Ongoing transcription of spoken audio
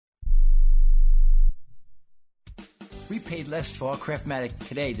We paid less for our Craftmatic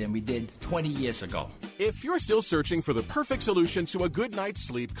today than we did 20 years ago. If you're still searching for the perfect solution to a good night's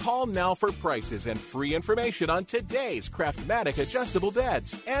sleep, call now for prices and free information on today's Craftmatic adjustable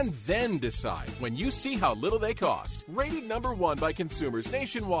beds. And then decide when you see how little they cost. Rated #1 by consumers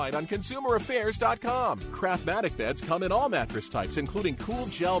nationwide on ConsumerAffairs.com. Craftmatic beds come in all mattress types, including cool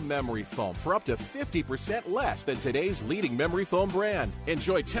gel memory foam for up to 50% less than today's leading memory foam brand.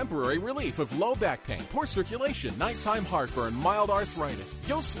 Enjoy temporary relief of low back pain, poor circulation, nighttime heartburn, mild arthritis.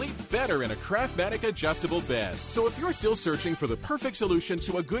 You'll sleep better in a Craftmatic adjustable bed. So if you're still searching for the perfect solution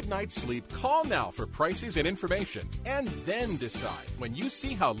to a good night's sleep, call now for prices and information. And then decide when you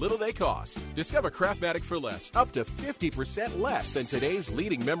see how little they cost. Discover Craftmatic for less, up to 50% less than today's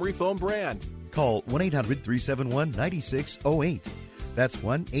leading memory foam brand. Call 1-800-371-9608. That's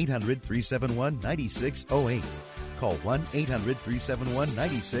 1-800-371-9608. Call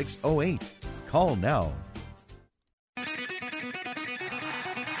 1-800-371-9608. Call now.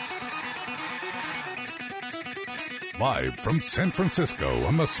 Live from San Francisco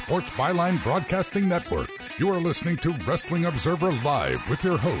on the Sports Byline Broadcasting Network, you are listening to Wrestling Observer Live with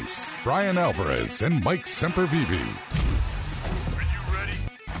your hosts, Bryan Alvarez and Mike Sempervive. Are you ready?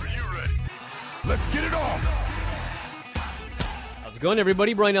 Are you ready? Let's get it on! How's it going,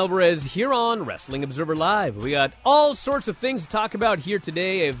 everybody? Bryan Alvarez here on Wrestling Observer Live. We got all sorts of things to talk about here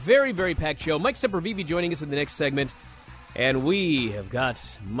today. A very, very packed show. Mike Sempervive joining us in the next segment. And we have got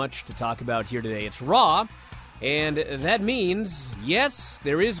much to talk about here today. It's Raw. And that means, yes,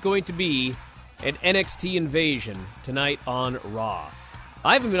 there is going to be an NXT invasion tonight on Raw.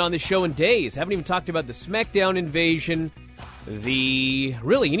 I haven't been on this show in days. Haven't even talked about the SmackDown invasion,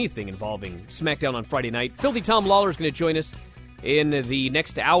 really anything involving SmackDown on Friday night. Filthy Tom Lawler is going to join us in the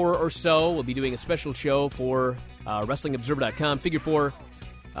next hour or so. We'll be doing a special show for WrestlingObserver.com, Figure 4,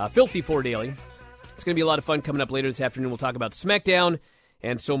 Filthy 4 Daily. It's going to be a lot of fun coming up later this afternoon. We'll talk about SmackDown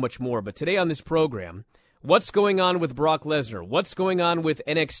and so much more. But today on this program, what's going on with Brock Lesnar? What's going on with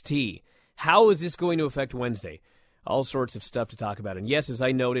NXT? How is this going to affect Wednesday? All sorts of stuff to talk about. And yes, as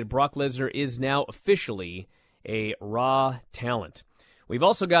I noted, Brock Lesnar is now officially a Raw talent. We've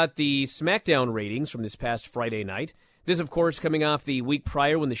also got the SmackDown ratings from this past Friday night. This, of course, coming off the week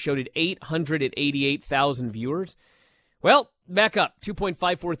prior when the show did 888,000 viewers. Well, back up,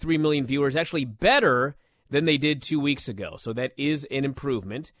 2.543 million viewers, actually better than they did 2 weeks ago. So that is an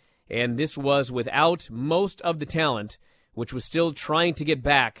improvement. And this was without most of the talent, which was still trying to get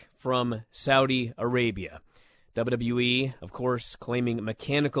back from Saudi Arabia. WWE, of course, claiming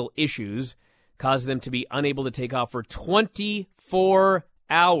mechanical issues caused them to be unable to take off for 24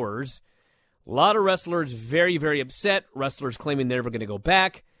 hours. A lot of wrestlers very, very upset. Wrestlers claiming they're never going to go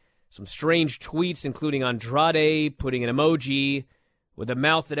back. Some strange tweets, including Andrade putting an emoji with a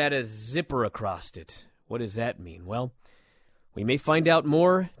mouth that had a zipper across it. What does that mean? Well, we may find out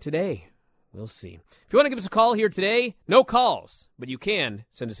more today. We'll see. If you want to give us a call here today, no calls, but you can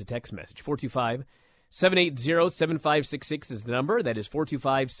send us a text message. 425-780-7566 is the number. That is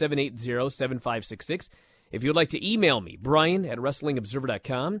 425-780-7566. If you would like to email me, Bryan at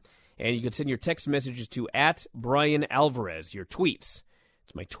WrestlingObserver.com, and you can send your text messages to @BryanAlvarez, your tweets.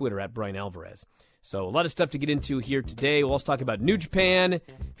 It's my Twitter, @BryanAlvarez. So a lot of stuff to get into here today. We'll also talk about New Japan.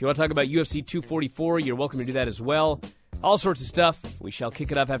 If you want to talk about UFC 244, you're welcome to do that as well. All sorts of stuff. We shall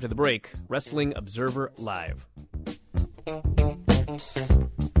kick it off after the break. Wrestling Observer Live.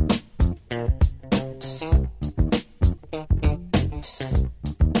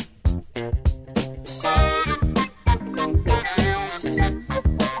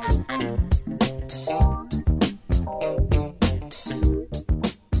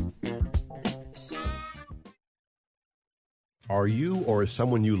 Are you or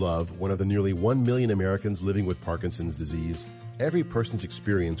someone you love one of the nearly 1 million Americans living with Parkinson's disease? Every person's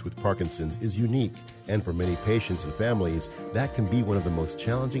experience with Parkinson's is unique, and for many patients and families, that can be one of the most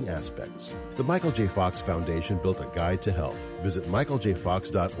challenging aspects. The Michael J. Fox Foundation built a guide to help. Visit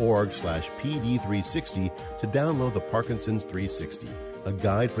michaeljfox.org/PD360 to download the Parkinson's 360, a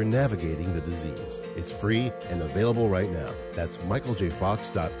guide for navigating the disease. It's free and available right now. That's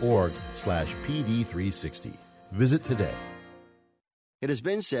michaeljfox.org/PD360. Visit today. It has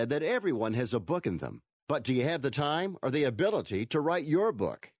been said that everyone has a book in them. But do you have the time or the ability to write your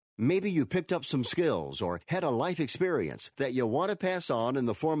book? Maybe you picked up some skills or had a life experience that you want to pass on in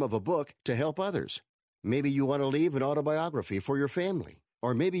the form of a book to help others. Maybe you want to leave an autobiography for your family.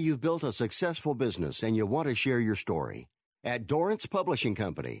 Or maybe you've built a successful business and you want to share your story. At Dorrance Publishing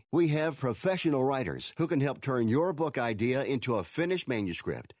Company, we have professional writers who can help turn your book idea into a finished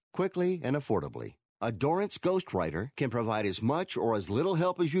manuscript quickly and affordably. A Dorrance ghostwriter can provide as much or as little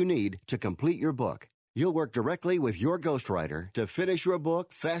help as you need to complete your book. You'll work directly with your ghostwriter to finish your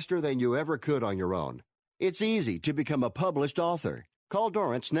book faster than you ever could on your own. It's easy to become a published author. Call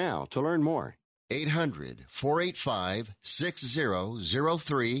Dorrance now to learn more.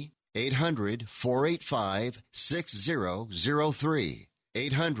 800-485-6003. 800-485-6003.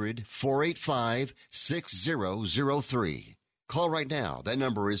 800-485-6003. Call right now. That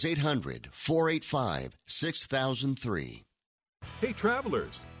number is 800-485-6003. Hey,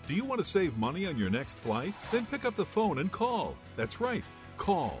 travelers, do you want to save money on your next flight? Then pick up the phone and call. That's right,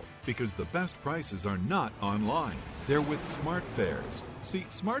 call, because the best prices are not online. They're with SmartFares. See,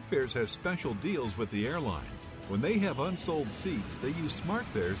 SmartFares has special deals with the airlines. When they have unsold seats, they use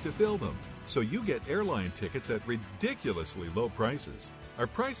SmartFares to fill them. So you get airline tickets at ridiculously low prices. Our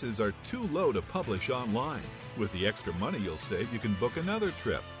prices are too low to publish online. With the extra money you'll save, you can book another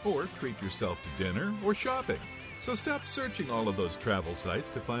trip or treat yourself to dinner or shopping. So stop searching all of those travel sites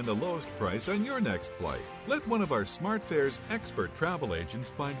to find the lowest price on your next flight. Let one of our SmartFares expert travel agents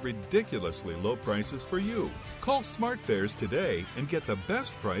find ridiculously low prices for you. Call SmartFares today and get the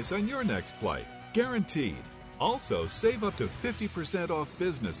best price on your next flight. Guaranteed. Also, save up to 50% off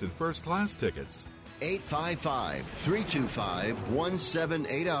business and first class tickets.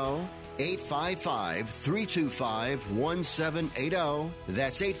 855-325-1780. 855-325-1780.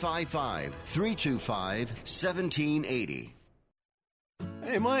 That's 855-325-1780.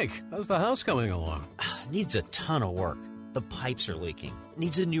 Hey, Mike, how's the house coming along? Needs a ton of work. The pipes are leaking.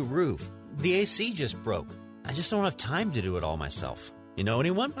 Needs a new roof. The AC just broke. I just don't have time to do it all myself. You know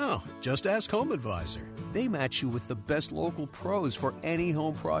anyone? Oh, just ask Home Advisor. They match you with the best local pros for any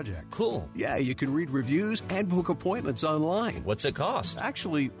home project. Cool. Yeah, you can read reviews and book appointments online. What's it cost?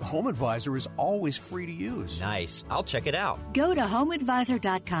 Actually, Home Advisor is always free to use. Nice. I'll check it out. Go to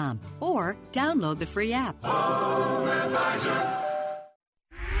HomeAdvisor.com or download the free app. Home Advisor.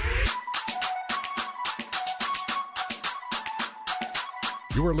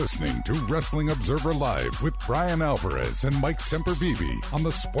 You are listening to Wrestling Observer Live with Bryan Alvarez and Mike Sempervive on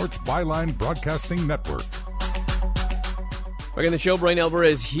the Sports Byline Broadcasting Network. Back on the show, Bryan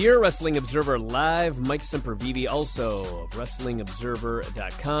Alvarez here, Wrestling Observer Live. Mike Sempervive, also of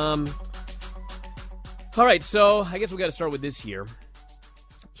WrestlingObserver.com. All right, so I guess we got to start with this here.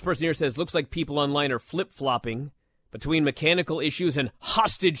 This person here says, looks like people online are flip-flopping between mechanical issues and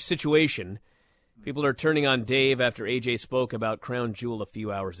hostage situation. People are turning on Dave after AJ spoke about Crown Jewel a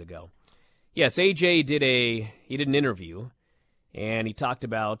few hours ago. Yes, AJ did an interview, and he talked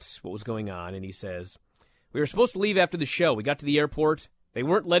about what was going on, and he says, we were supposed to leave after the show. We got to the airport. They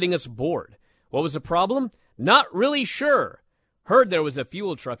weren't letting us board. What was the problem? Not really sure. Heard there was a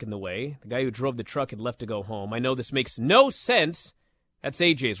fuel truck in the way. The guy who drove the truck had left to go home. I know this makes no sense. That's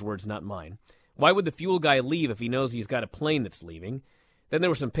AJ's words, not mine. Why would the fuel guy leave if he knows he's got a plane that's leaving? Then there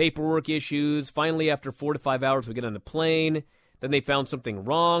were some paperwork issues. Finally, after 4 to 5 hours, we get on the plane. Then they found something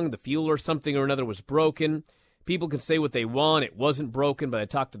wrong. The fuel or something or another was broken. People can say what they want. It wasn't broken, but I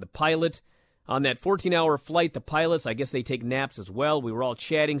talked to the pilot. On that 14-hour flight, the pilots, I guess they take naps as well. We were all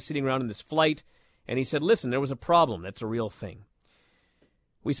chatting, sitting around in this flight. And he said, listen, there was a problem. That's a real thing.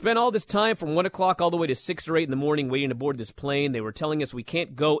 We spent all this time from 1 o'clock all the way to 6 or 8 in the morning waiting to board this plane. They were telling us we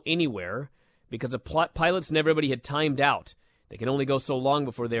can't go anywhere because the pilots and everybody had timed out. They can only go so long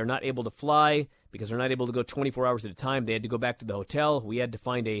before they are not able to fly because they're not able to go 24 hours at a time. They had to go back to the hotel. We had to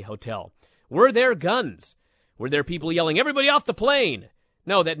find a hotel. Were there guns? Were there people yelling, everybody off the plane?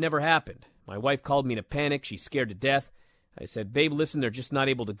 No, that never happened. My wife called me in a panic. She's scared to death. I said, babe, listen, they're just not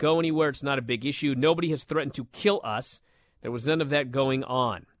able to go anywhere. It's not a big issue. Nobody has threatened to kill us. There was none of that going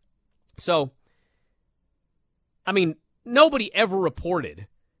on. So, I mean, nobody ever reported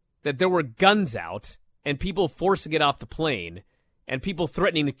that there were guns out and people forced to get off the plane, and people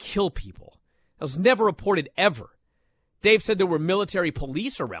threatening to kill people. That was never reported ever. Dave said there were military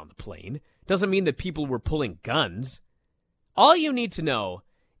police around the plane. Doesn't mean that people were pulling guns. All you need to know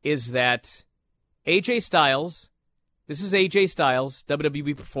is that AJ Styles, this is AJ Styles,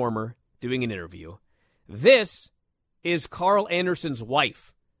 WWE performer, doing an interview. This is Carl Anderson's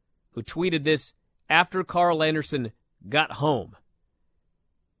wife, who tweeted this after Carl Anderson got home.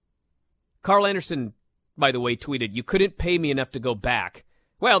 Carl Anderson, by the way, tweeted, you couldn't pay me enough to go back.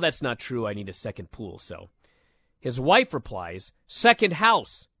 Well, that's not true. I need a second pool. So his wife replies, second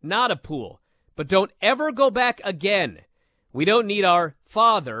house, not a pool. But don't ever go back again. We don't need our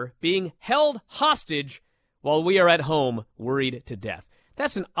father being held hostage while we are at home worried to death.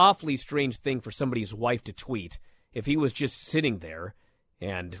 That's an awfully strange thing for somebody's wife to tweet if he was just sitting there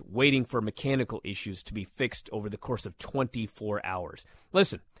and waiting for mechanical issues to be fixed over the course of 24 hours.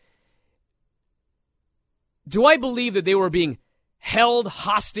 Listen. Do I believe that they were being held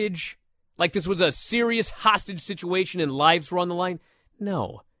hostage Like this was a serious hostage situation and lives were on the line?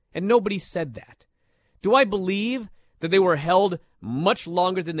 No, and nobody said that. Do I believe that they were held much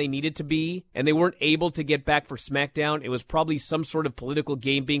longer than they needed to be and they weren't able to get back for SmackDown? It was probably some sort of political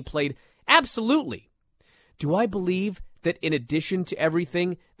game being played? Absolutely. Do I believe that in addition to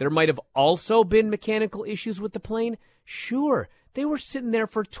everything, there might have also been mechanical issues with the plane? Sure. They were sitting there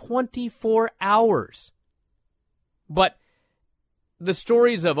for 24 hours. But the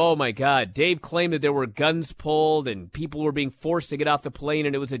stories of, oh my God, Dave claimed that there were guns pulled and people were being forced to get off the plane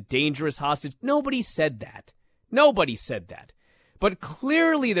and it was a dangerous hostage. Nobody said that. Nobody said that. But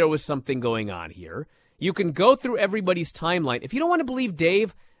clearly there was something going on here. You can go through everybody's timeline. If you don't want to believe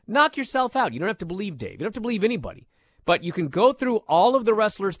Dave, knock yourself out. You don't have to believe Dave. You don't have to believe anybody. But you can go through all of the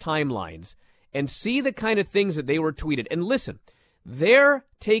wrestlers' timelines and see the kind of things that they were tweeted. And listen, they're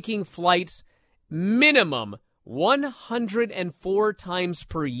taking flights minimum 104 times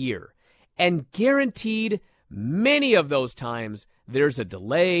per year. And guaranteed many of those times, there's a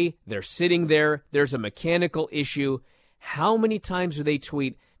delay, they're sitting there, there's a mechanical issue. How many times do they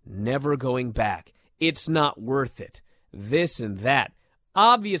tweet, never going back? It's not worth it. This and that.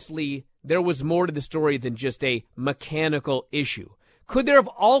 Obviously, there was more to the story than just a mechanical issue. Could there have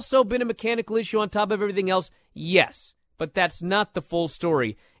also been a mechanical issue on top of everything else? Yes, but that's not the full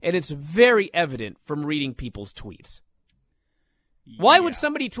story, and it's very evident from reading people's tweets. Why would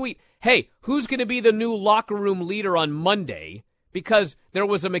somebody tweet, hey, who's going to be the new locker room leader on Monday because there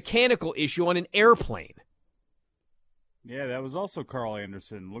was a mechanical issue on an airplane? Yeah, that was also Carl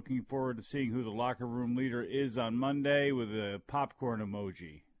Anderson. Looking forward to seeing who the locker room leader is on Monday with a popcorn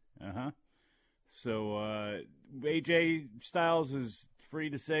emoji. So AJ Styles is free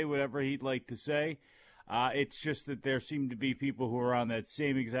to say whatever he'd like to say. It's just that there seem to be people who are on that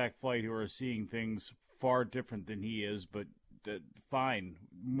same exact flight who are seeing things far different than he is, but fine.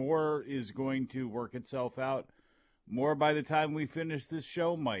 More is going to work itself out. More by the time we finish this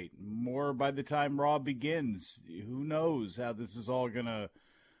show might. More by the time Raw begins. Who knows how this is all going to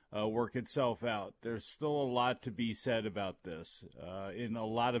work itself out. There's still a lot to be said about this in a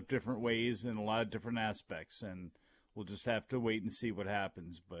lot of different ways and a lot of different aspects, and we'll just have to wait and see what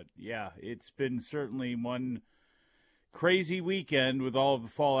happens. But, yeah, it's been certainly one crazy weekend with all of the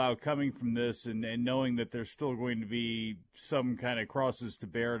fallout coming from this and knowing that there's still going to be some kind of crosses to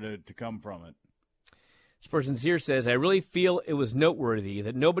bear to come from it. This person here says, I really feel it was noteworthy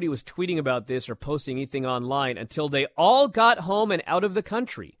that nobody was tweeting about this or posting anything online until they all got home and out of the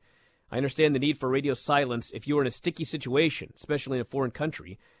country. I understand the need for radio silence if you were in a sticky situation, especially in a foreign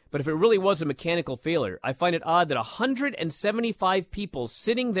country. But if it really was a mechanical failure, I find it odd that 175 people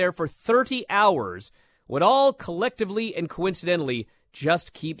sitting there for 30 hours would all collectively and coincidentally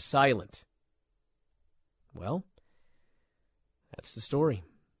just keep silent. Well, that's the story.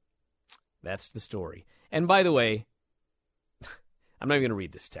 That's the story. And by the way, I'm not even going to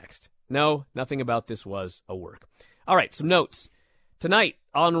read this text. No, nothing about this was a work. All right, some notes. Tonight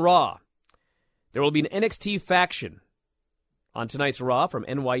on Raw, there will be an NXT faction on tonight's Raw from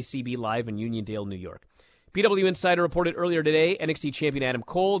NYCB Live in Uniondale, New York. PW Insider reported earlier today, NXT champion Adam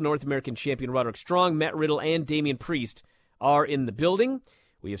Cole, North American champion Roderick Strong, Matt Riddle, and Damian Priest are in the building.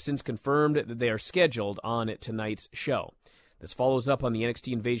 We have since confirmed that they are scheduled on tonight's show. This follows up on the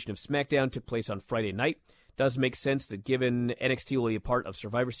NXT invasion of SmackDown, took place on Friday night. Does make sense that given NXT will be a part of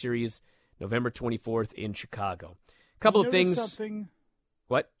Survivor Series, November 24th in Chicago. Couple of things. Something?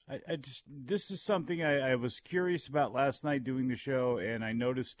 What? This is something I was curious about last night doing the show, and I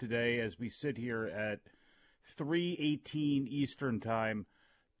noticed today as we sit here at 3:18 Eastern Time,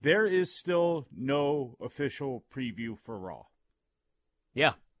 there is still no official preview for Raw.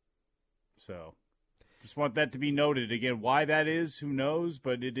 Yeah. So, just want that to be noted. Again, why that is, who knows,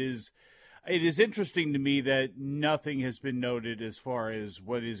 but it is interesting to me that nothing has been noted as far as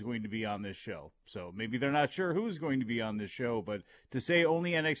what is going to be on this show. So maybe they're not sure who's going to be on this show, but to say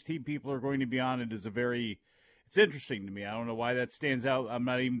only NXT people are going to be on it is it's interesting to me. I don't know why that stands out. I'm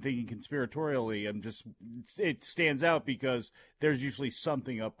not even thinking conspiratorially. It stands out because there's usually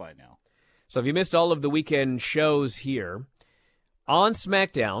something up by now. So if you missed all of the weekend shows here, on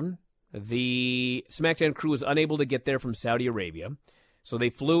SmackDown, the SmackDown crew was unable to get there from Saudi Arabia. So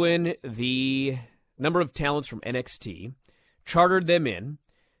they flew in the number of talents from NXT, chartered them in.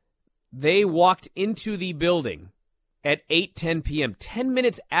 They walked into the building at 8:10 p.m., 10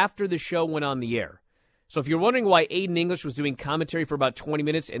 minutes after the show went on the air. So if you're wondering why Aiden English was doing commentary for about 20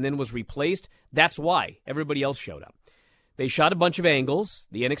 minutes and then was replaced, that's why. Everybody else showed up. They shot a bunch of angles.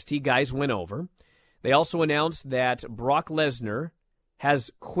 The NXT guys went over. They also announced that Brock Lesnar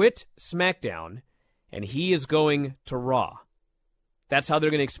has quit SmackDown and he is going to Raw. That's how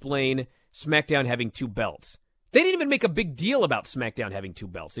they're going to explain SmackDown having 2 belts. They didn't even make a big deal about SmackDown having 2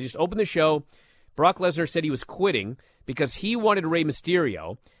 belts. They just opened the show. Brock Lesnar said he was quitting because he wanted Rey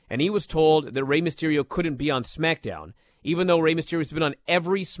Mysterio, and he was told that Rey Mysterio couldn't be on SmackDown, even though Rey Mysterio's been on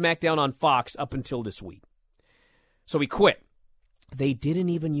every SmackDown on Fox up until this week. So he quit. They didn't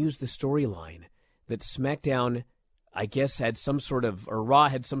even use the storyline that SmackDown, I guess, had some sort of, or Raw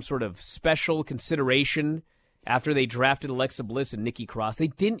had some sort of special consideration after they drafted Alexa Bliss and Nikki Cross. They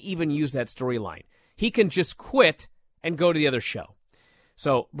didn't even use that storyline. He can just quit and go to the other show.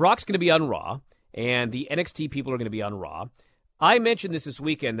 So Brock's going to be on Raw, and the NXT people are going to be on Raw. I mentioned this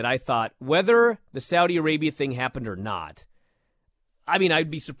weekend that I thought whether the Saudi Arabia thing happened or not, I mean,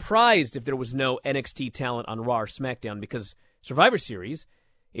 I'd be surprised if there was no NXT talent on Raw or SmackDown, because Survivor Series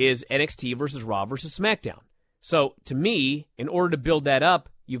is NXT versus Raw versus SmackDown. So to me, in order to build that up,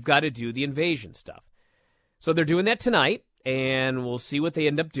 you've got to do the invasion stuff. So they're doing that tonight, and we'll see what they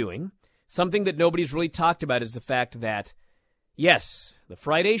end up doing. Something that nobody's really talked about is the fact that, yes, the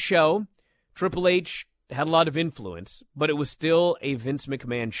Friday show, Triple H had a lot of influence, but it was still a Vince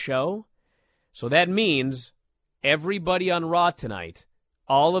McMahon show. So that means everybody on Raw tonight,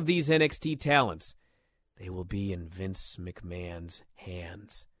 all of these NXT talents, they will be in Vince McMahon's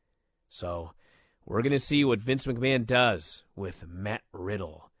hands. So we're going to see what Vince McMahon does with Matt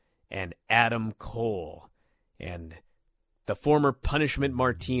Riddle and Adam Cole and the former Punishment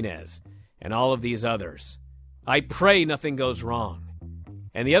Martinez and all of these others. I pray nothing goes wrong.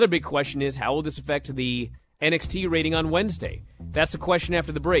 And the other big question is, how will this affect the NXT rating on Wednesday? That's the question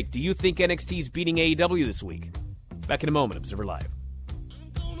after the break. Do you think NXT is beating AEW this week? Back in a moment, Observer Live.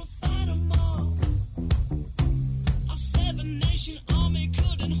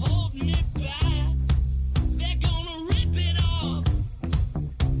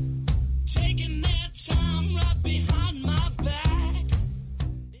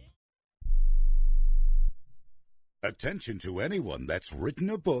 Attention to anyone that's written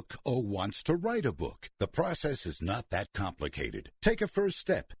a book or wants to write a book. The process is not that complicated. Take a first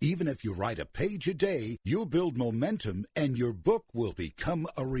step. Even if you write a page a day, you'll build momentum and your book will become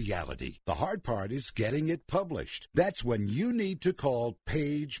a reality. The hard part is getting it published. That's when you need to call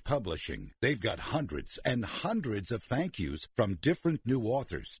Page Publishing. They've got hundreds and hundreds of thank yous from different new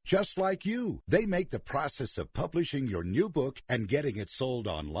authors, just like you. They make the process of publishing your new book and getting it sold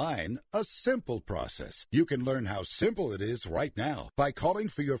online a simple process. You can learn how simple it is right now by calling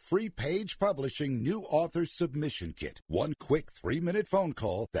for your free Page Publishing New Author Submission Kit. One quick 3-minute phone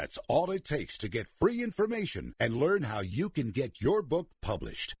call, that's all it takes to get free information and learn how you can get your book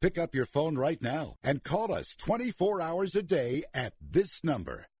published. Pick up your phone right now and call us 24 hours a day at this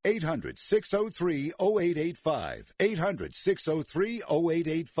number. 800-603-0885.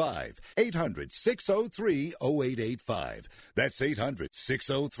 800-603-0885. 800-603-0885. That's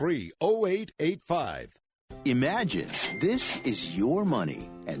 800-603-0885. Imagine this is your money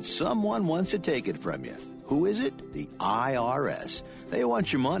and someone wants to take it from you. Who is it? The IRS. They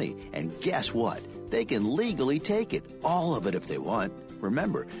want your money, and guess what? They can legally take it, all of it if they want.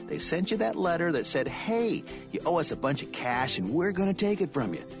 Remember, they sent you that letter that said, hey, you owe us a bunch of cash and we're going to take it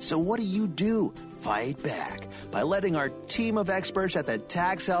from you. So what do? Fight back by letting our team of experts at the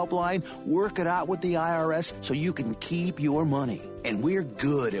Tax Helpline work it out with the IRS so you can keep your money. And we're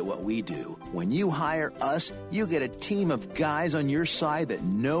good at what we do. When you hire us, you get a team of guys on your side that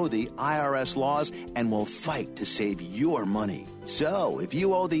know the IRS laws and will fight to save your money. So, if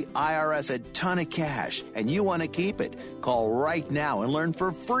you owe the IRS a ton of cash and you want to keep it, call right now and learn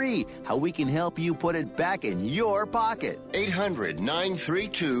for free how we can help you put it back in your pocket.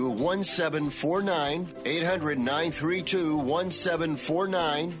 800-932-1749.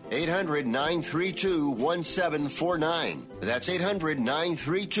 800-932-1749. 800-932-1749. That's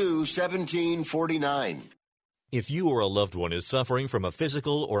 800-932-1749. If you or a loved one is suffering from a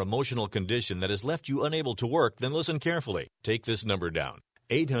physical or emotional condition that has left you unable to work, then listen carefully. Take this number down,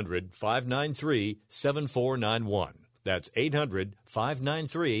 800-593-7491. That's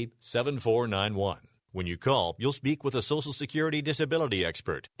 800-593-7491. When you call, you'll speak with a Social Security disability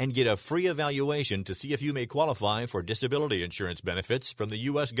expert and get a free evaluation to see if you may qualify for disability insurance benefits from the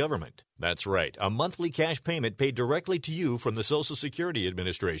U.S. government. That's right, a monthly cash payment paid directly to you from the Social Security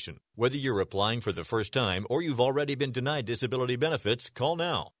Administration. Whether you're applying for the first time or you've already been denied disability benefits, call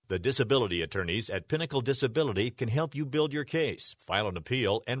now. The disability attorneys at Pinnacle Disability can help you build your case, file an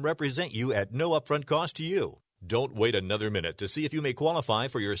appeal, and represent you at no upfront cost to you. Don't wait another minute to see if you may qualify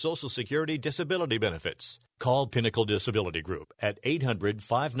for your Social Security disability benefits. Call Pinnacle Disability Group at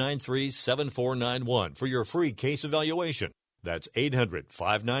 800-593-7491 for your free case evaluation. That's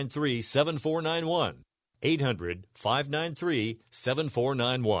 800-593-7491.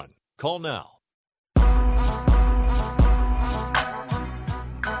 800-593-7491. Call now.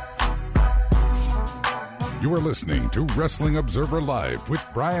 You are listening to Wrestling Observer Live with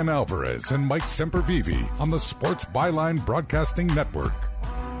Bryan Alvarez and Mike Sempervive on the Sports Byline Broadcasting Network.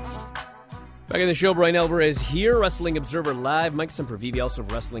 Back in the show, Bryan Alvarez here, Wrestling Observer Live. Mike Sempervive, also of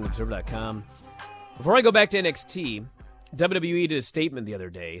WrestlingObserver.com. Before I go back to NXT, WWE did a statement the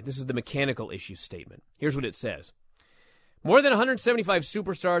other day. This is the mechanical issues statement. Here's what it says. More than 175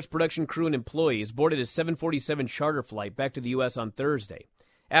 superstars, production crew, and employees boarded a 747 charter flight back to the U.S. on Thursday.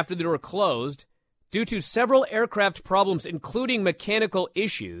 After the door closed, due to several aircraft problems, including mechanical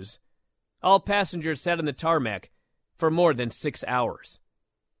issues, all passengers sat on the tarmac for more than 6 hours.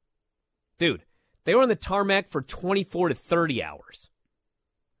 Dude, they were on the tarmac for 24 to 30 hours.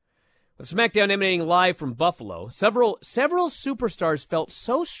 With SmackDown emanating live from Buffalo, several superstars felt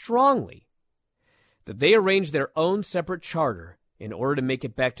so strongly that they arranged their own separate charter in order to make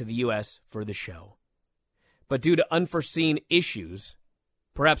it back to the U.S. for the show. But due to unforeseen issues,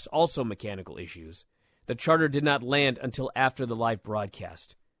 perhaps also mechanical issues, the charter did not land until after the live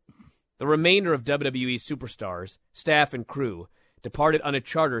broadcast. The remainder of WWE superstars, staff, and crew departed on a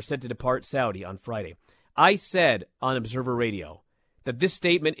charter set to depart Saudi on Friday. I said on Observer Radio that this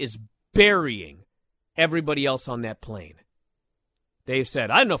statement is burying everybody else on that plane. Dave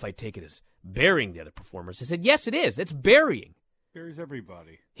said, I don't know if I'd take it as burying the other performers. I said, yes, it is. It's burying. Buries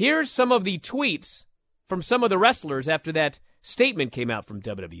everybody. Here's some of the tweets from some of the wrestlers after that statement came out from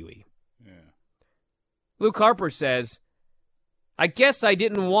WWE. Yeah. Luke Harper says, I guess I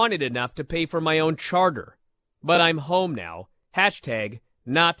didn't want it enough to pay for my own charter, but I'm home now. Hashtag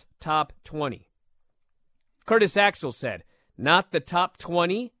not top 20. Curtis Axel said, not the top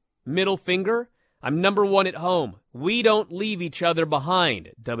 20, middle finger. I'm number one at home. We don't leave each other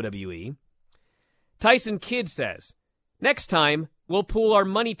behind, WWE. Tyson Kidd says, next time we'll pool our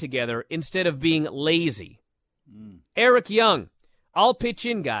money together instead of being lazy. Eric Young, I'll pitch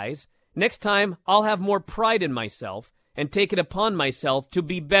in, guys. Next time I'll have more pride in myself and take it upon myself to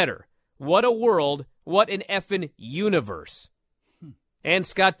be better. What a world. What an effing universe. And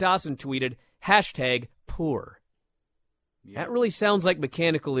Scott Dawson tweeted, hashtag poor. Yeah. That really sounds like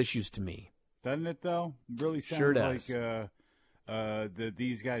mechanical issues to me. Doesn't it, though? It really sounds Sure does. like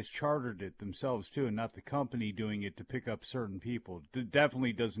these guys chartered it themselves, too, and not the company doing it to pick up certain people. It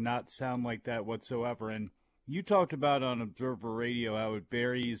definitely does not sound like that whatsoever. And you talked about on Observer Radio how it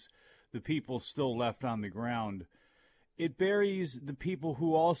buries the people still left on the ground. It buries the people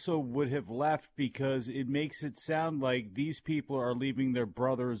who also would have left because it makes it sound like these people are leaving their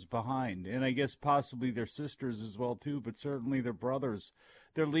brothers behind. And I guess possibly their sisters as well, too, but certainly their brothers.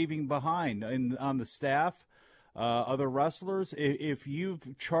 They're leaving behind. And on the staff, other wrestlers, if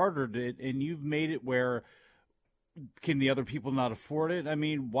you've chartered it and you've made it where can the other people not afford it? I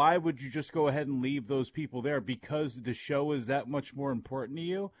mean, why would you just go ahead and leave those people there? Because the show is that much more important to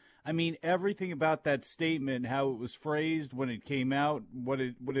you? I mean, everything about that statement, how it was phrased when it came out, what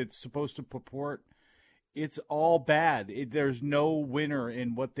it's supposed to purport, it's all bad. There's no winner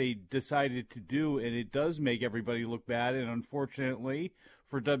in what they decided to do, and it does make everybody look bad. And unfortunately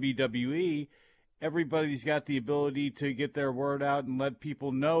for WWE, everybody's got the ability to get their word out and let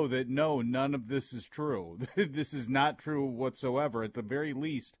people know that, no, none of this is true. This is not true whatsoever. At the very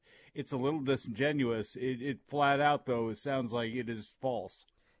least, it's a little disingenuous. It flat out, though, it sounds like it is false.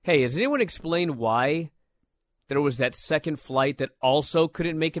 Hey, has anyone explained why there was that second flight that also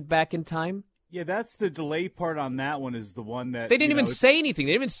couldn't make it back in time? Yeah, that's the delay part on that one is the one that... They didn't even say anything.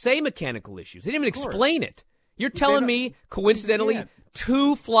 They didn't even say mechanical issues. They didn't even explain it. You're telling me, coincidentally,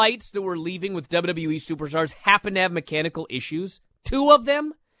 2 flights that were leaving with WWE superstars happen to have mechanical issues? 2 of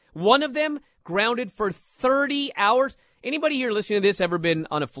them? 1 of them grounded for 30 hours? Anybody here listening to this ever been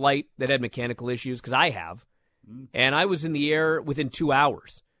on a flight that had mechanical issues? Because I have. And I was in the air within 2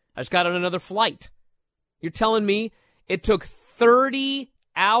 hours. I just got on another flight. You're telling me it took 30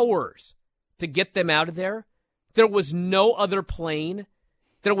 hours to get them out of there? There was no other plane.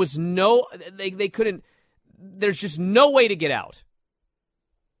 There was no... They couldn't... There's just no way to get out.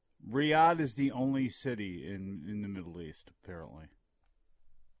 Riyadh is the only city in the Middle East, apparently.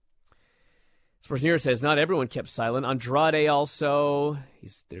 This person here says, not everyone kept silent. Andrade also.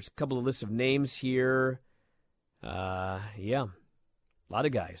 There's a couple of lists of names here. Yeah. A lot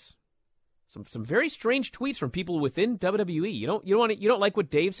of guys. Some very strange tweets from people within WWE. You don't like what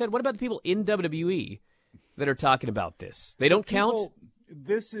Dave said? What about the people in WWE that are talking about this? They don't count?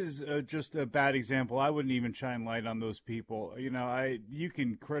 This is just a bad example. I wouldn't even shine light on those people. You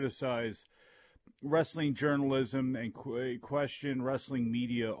can criticize wrestling journalism and question wrestling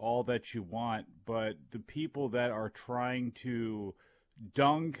media all that you want, but the people that are trying to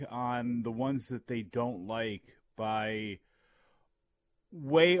dunk on the ones that they don't like by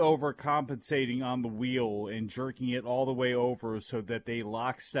way overcompensating on the wheel and jerking it all the way over so that they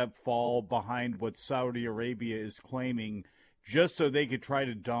lockstep fall behind what Saudi Arabia is claiming just so they could try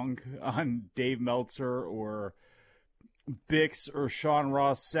to dunk on Dave Meltzer or Bix or Sean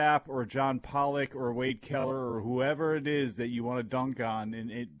Ross Sapp or John Pollock or Wade Keller or whoever it is that you want to dunk on,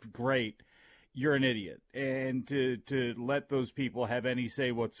 and great, you're an idiot. And to let those people have any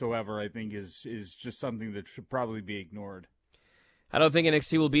say whatsoever, I think is just something that should probably be ignored. I don't think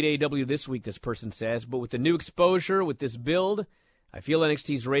NXT will beat AEW this week, this person says, but with the new exposure, with this build, I feel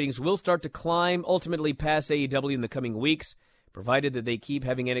NXT's ratings will start to climb, ultimately past AEW in the coming weeks, provided that they keep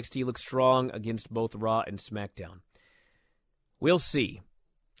having NXT look strong against both Raw and SmackDown. We'll see.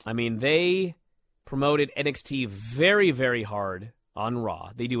 I mean, they promoted NXT very, very hard on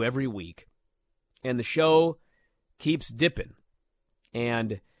Raw. They do every week. And the show keeps dipping.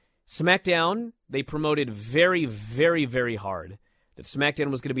 And SmackDown, they promoted very, very, very hard that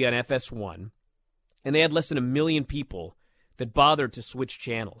SmackDown was going to be on FS1. And they had less than 1 million people that bothered to switch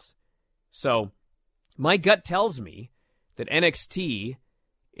channels. So my gut tells me that NXT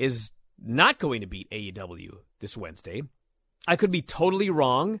is not going to beat AEW this Wednesday. I could be totally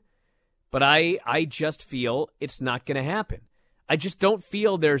wrong, but I just feel it's not going to happen. I just don't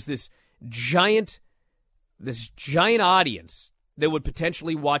feel there's this giant audience that would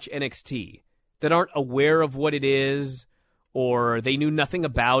potentially watch NXT that aren't aware of what it is, or they knew nothing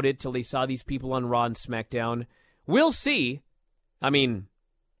about it till they saw these people on Raw and SmackDown. We'll see. I mean,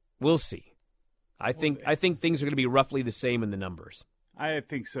 we'll see. I think things are going to be roughly the same in the numbers. I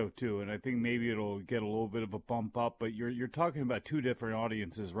think so too, and I think maybe it'll get a little bit of a bump up. But you're talking about two different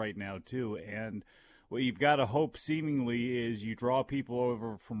audiences right now too, and what you've got to hope seemingly is you draw people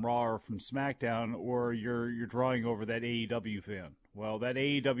over from Raw or from SmackDown, or you're drawing over that AEW fan. Well, that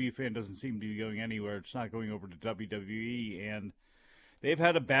AEW fan doesn't seem to be going anywhere. It's not going over to WWE, and they've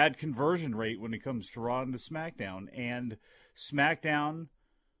had a bad conversion rate when it comes to Raw and to SmackDown. And SmackDown,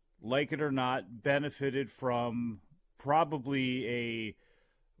 like it or not, benefited from probably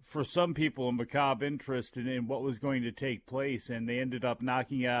for some people, a macabre interest in what was going to take place, and they ended up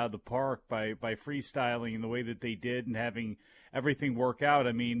knocking it out of the park by freestyling in the way that they did and having everything work out.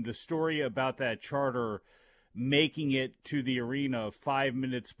 I mean, the story about that charter making it to the arena 5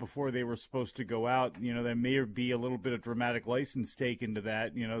 minutes before they were supposed to go out, there may be a little bit of dramatic license taken to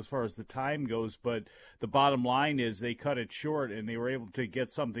that, as far as the time goes, but the bottom line is they cut it short and they were able to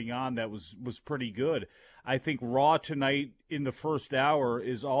get something on that was pretty good. I think Raw tonight in the first hour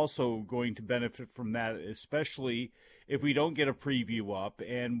is also going to benefit from that, especially if we don't get a preview up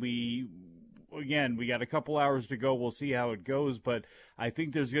and we got a couple hours to go. We'll see how it goes, but I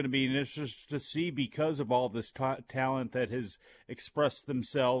think there's going to be an interest to see because of all this talent that has expressed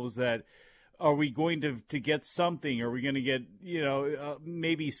themselves that are we going to get something? Are we going to get,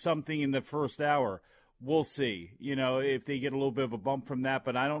 maybe something in the first hour? We'll see, if they get a little bit of a bump from that,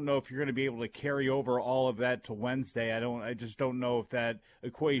 but I don't know if you're going to be able to carry over all of that to Wednesday. I just don't know if that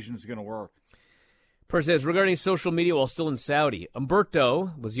equation is going to work. Per says, regarding social media while still in Saudi,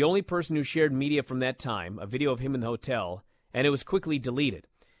 Umberto was the only person who shared media from that time, a video of him in the hotel, and it was quickly deleted.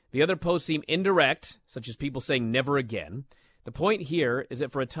 The other posts seem indirect, such as people saying never again. The point here is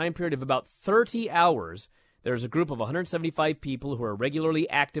that for a time period of about 30 hours, there's a group of 175 people who are regularly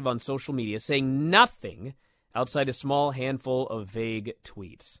active on social media saying nothing outside a small handful of vague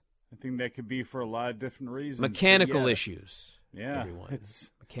tweets. I think that could be for a lot of different reasons. Mechanical issues. Yeah, everyone. It's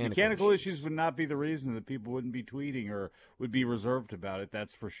mechanical issues would not be the reason that people wouldn't be tweeting or would be reserved about it.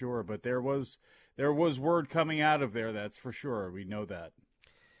 That's for sure. But there was word coming out of there. That's for sure. We know that.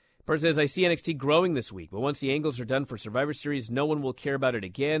 Bert says, I see NXT growing this week, but once the angles are done for Survivor Series, no one will care about it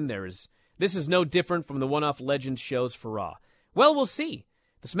again. This is no different from the one-off Legends shows for Raw. Well, we'll see.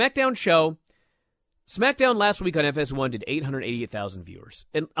 The SmackDown show, SmackDown last week on FS1 did 888,000 viewers,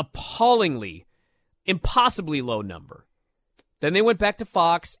 an appallingly, impossibly low number. Then they went back to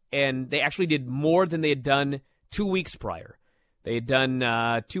Fox, and they actually did more than they had done 2 weeks prior. They had done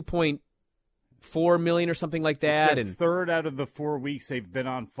 2.4 million or something like that. And third out of the 4 weeks they've been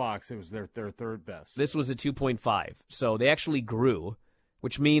on Fox, it was their third best. This was a 2.5. So they actually grew,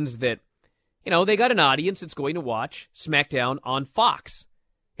 which means that, they got an audience that's going to watch SmackDown on Fox.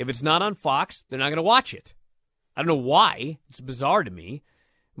 If it's not on Fox, they're not going to watch it. I don't know why. It's bizarre to me.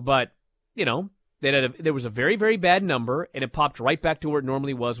 But, there was a very, very bad number, and it popped right back to where it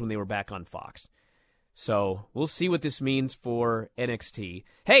normally was when they were back on Fox. So we'll see what this means for NXT.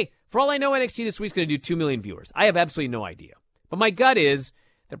 Hey, for all I know, NXT this week's going to do 2 million viewers. I have absolutely no idea. But my gut is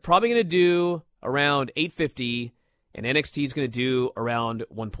they're probably going to do around 850, and NXT is going to do around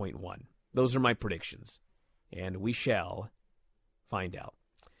 1.1. Those are my predictions, and we shall find out.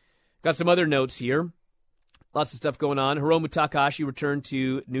 Got some other notes here. Lots of stuff going on. Hiromu Takahashi returned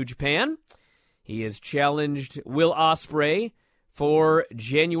to New Japan. He has challenged Will Ospreay for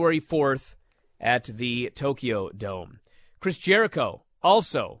January 4th at the Tokyo Dome. Chris Jericho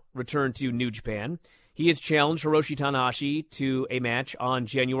also returned to New Japan. He has challenged Hiroshi Tanahashi to a match on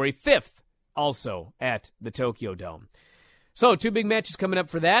January 5th, also at the Tokyo Dome. So, 2 big matches coming up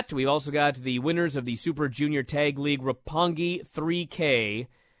for that. We've also got the winners of the Super Junior Tag League Roppongi 3K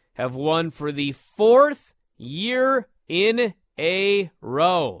have won for the 4th year in a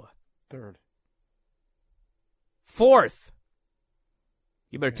row. 3rd. 4th.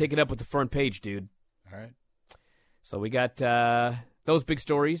 You better take it up with the front page, dude. All right. So we got those big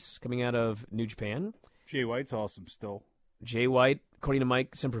stories coming out of New Japan. Jay White's awesome still. Jay White, according to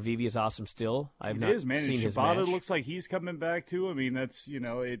Mike Sempervive, is awesome still. I've not man. seen his Shibata match. looks like he's coming back too. I mean, that's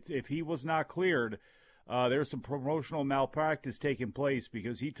if he was not cleared, there's some promotional malpractice taking place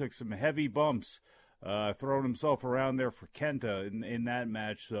because he took some heavy bumps, throwing himself around there for Kenta in that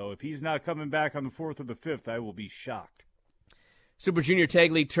match. So if he's not coming back on the 4th or the 5th, I will be shocked. Super Junior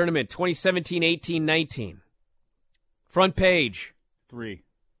Tag League Tournament 2017, 18, 19. Front page. 3.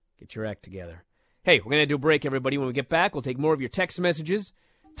 Get your act together. Hey, we're going to do a break, everybody. When we get back, we'll take more of your text messages,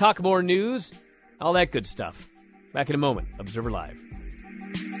 talk more news, all that good stuff. Back in a moment. Observer Live.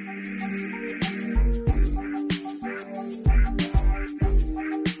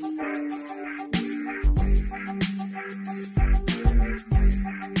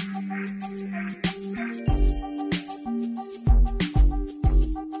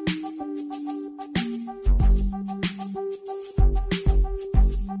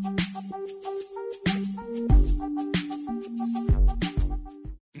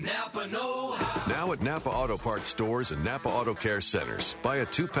 Now at Napa Auto Parts stores and Napa Auto Care centers, buy a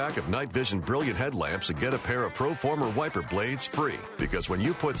 2-pack of Night Vision Brilliant headlamps and get a pair of Proformer wiper blades free. Because when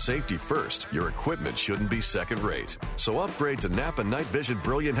you put safety first, your equipment shouldn't be second rate. So upgrade to Napa Night Vision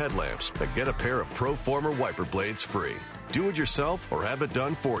Brilliant headlamps and get a pair of Proformer wiper blades free. Do it yourself or have it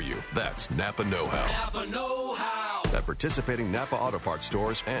done for you. That's Napa Know-How. Napa Know-How. At participating Napa Auto Parts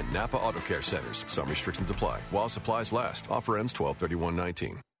stores and Napa Auto Care centers. Some restrictions apply while supplies last. Offer ends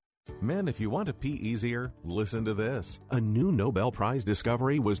 12/31/19. Men, if you want to pee easier, listen to this. A new Nobel Prize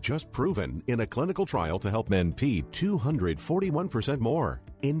discovery was just proven in a clinical trial to help men pee 241% more,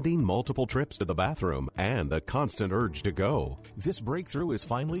 ending multiple trips to the bathroom and the constant urge to go. This breakthrough is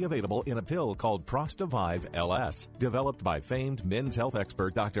finally available in a pill called Prostavive LS, developed by famed men's health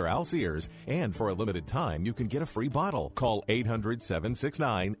expert Dr. Al Sears, and for a limited time, you can get a free bottle. Call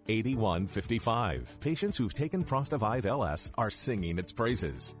 800-769-8155. Patients who've taken Prostavive LS are singing its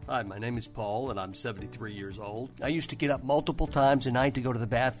praises. Hi, my name is Paul, and I'm 73 years old. I used to get up multiple times a night to go to the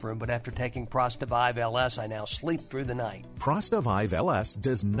bathroom, but after taking Prostavive LS, I now sleep through the night. Prostavive LS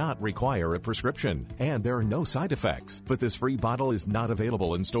does not require a prescription, and there are no side effects. But this free bottle is not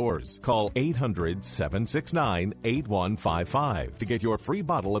available in stores. Call 800-769-8155 to get your free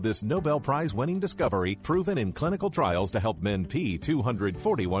bottle of this Nobel Prize-winning discovery proven in clinical trials to help men pee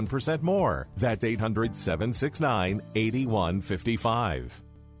 241% more. That's 800-769-8155.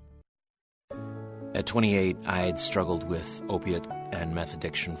 At 28, I had struggled with opiate and meth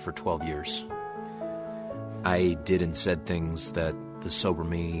addiction for 12 years. I did and said things that the sober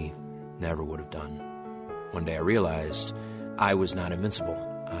me never would have done. One day I realized I was not invincible.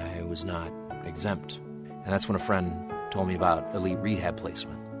 I was not exempt. And that's when a friend told me about Elite Rehab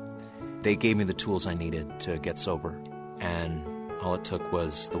Placement. They gave me the tools I needed to get sober, and all it took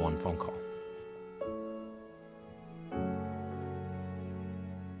was the one phone call.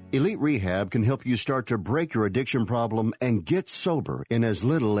 Elite Rehab can help you start to break your addiction problem and get sober in as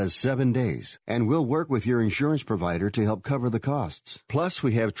little as 7 days. And we'll work with your insurance provider to help cover the costs. Plus,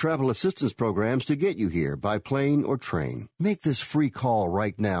 we have travel assistance programs to get you here by plane or train. Make this free call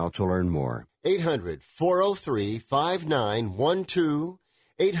right now to learn more. 800-403-5912.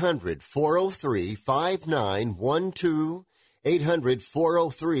 800-403-5912.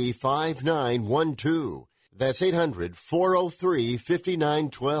 800-403-5912. That's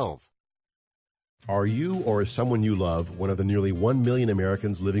 800-403-5912. Are you or is someone you love one of the nearly 1 million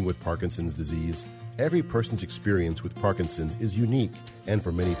Americans living with Parkinson's disease? Every person's experience with Parkinson's is unique, and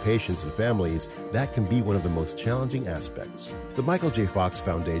for many patients and families, that can be one of the most challenging aspects. The Michael J. Fox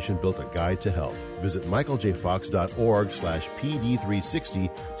Foundation built a guide to help. Visit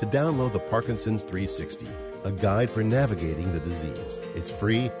michaeljfox.org/PD360 to download the Parkinson's 360, a guide for navigating the disease. It's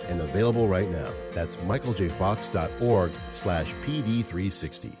free and available right now. That's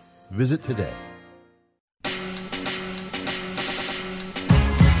michaeljfox.org/PD360. Visit today.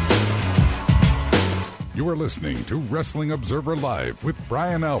 You are listening to Wrestling Observer Live with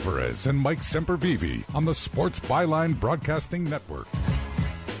Bryan Alvarez and Mike Sempervive on the Sports Byline Broadcasting Network.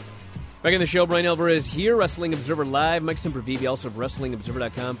 Back in the show, Bryan Alvarez here, Wrestling Observer Live. Mike Sempervive, also of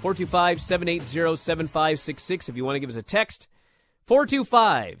WrestlingObserver.com. 425-780-7566 if you want to give us a text.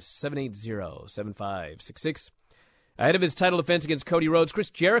 425-780-7566. Ahead of his title defense against Cody Rhodes,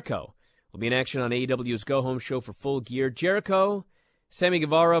 Chris Jericho will be in action on AEW's Go Home show for Full Gear. Jericho, Sammy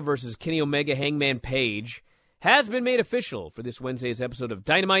Guevara versus Kenny Omega Hangman Page has been made official for this Wednesday's episode of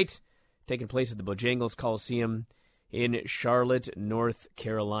Dynamite, taking place at the Bojangles Coliseum in Charlotte, North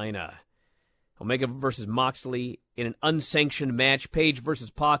Carolina. Omega versus Moxley in an unsanctioned match. Page versus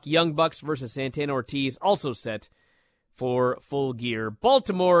Pac. Young Bucks versus Santana Ortiz, also set for Full Gear.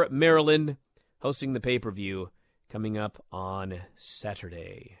 Baltimore, Maryland, hosting the pay-per-view coming up on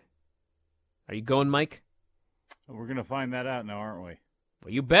Saturday. Are you going, Mike? We're going to find that out now, aren't we?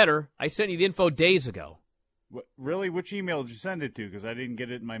 Well, you better. I sent you the info days ago. Really? Which email did you send it to? Because I didn't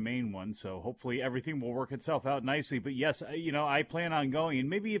get it in my main one, so hopefully everything will work itself out nicely. But yes, I plan on going, and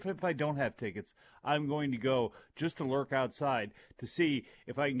maybe if I don't have tickets, I'm going to go just to lurk outside to see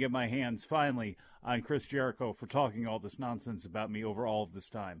if I can get my hands finally on Chris Jericho for talking all this nonsense about me over all of this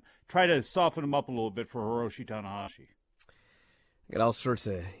time. Try to soften him up a little bit for Hiroshi Tanahashi. I got all sorts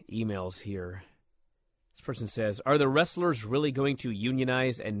of emails here. This person says, are the wrestlers really going to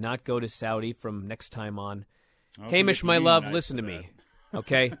unionize and not go to Saudi from next time on? Hamish, my love, listen to me,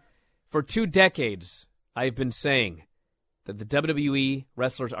 okay? For 2 decades, I've been saying that the WWE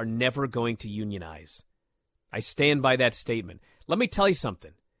wrestlers are never going to unionize. I stand by that statement. Let me tell you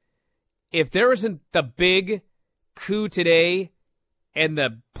something. If there isn't the big coup today and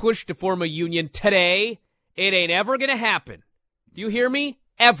the push to form a union today, it ain't ever going to happen. Do you hear me?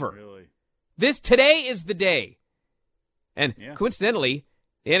 Ever. Really? Today is the day. And coincidentally,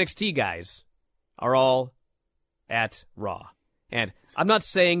 the NXT guys are all at Raw. And I'm not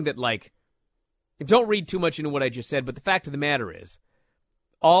saying that, don't read too much into what I just said, but the fact of the matter is,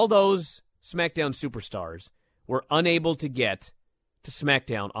 all those SmackDown superstars were unable to get to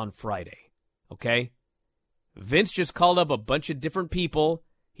SmackDown on Friday. Okay? Vince just called up a bunch of different people.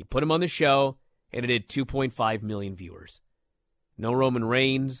 He put them on the show, and it did 2.5 million viewers. No Roman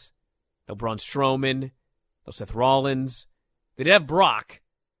Reigns. No Braun Strowman, no Seth Rollins. They did have Brock.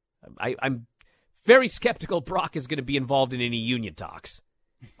 I'm very skeptical Brock is going to be involved in any union talks.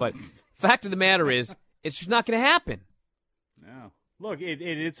 But fact of the matter is, it's just not going to happen. No. Look,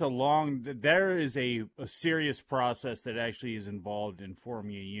 there is a serious process that actually is involved in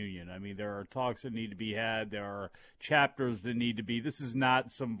forming a union. I mean, there are talks that need to be had. There are chapters that need to be. This is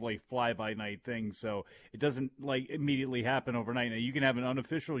not some fly-by-night thing, so it doesn't immediately happen overnight. Now, you can have an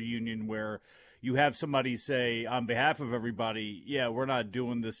unofficial union where you have somebody say on behalf of everybody, yeah, we're not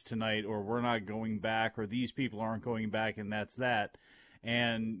doing this tonight, or we're not going back, or these people aren't going back, and that's that.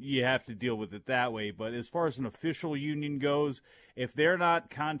 And you have to deal with it that way. But as far as an official union goes, if they're not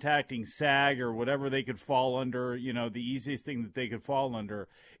contacting SAG or whatever they could fall under, the easiest thing that they could fall under,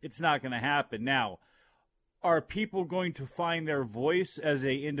 it's not going to happen. Now, are people going to find their voice as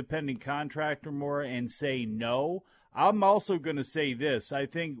a independent contractor more and say no? I'm also going to say this. I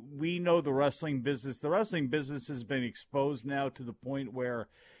think we know the wrestling business. The wrestling business has been exposed now to the point where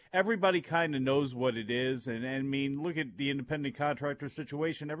everybody kind of knows what it is. And I mean, look at the independent contractor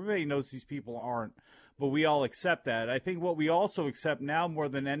situation. Everybody knows these people aren't, but we all accept that. I think what we also accept now more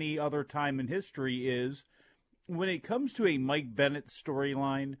than any other time in history is when it comes to a Mike Bennett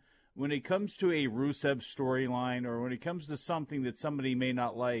storyline, when it comes to a Rusev storyline, or when it comes to something that somebody may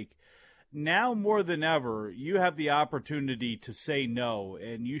not like, now more than ever, you have the opportunity to say no,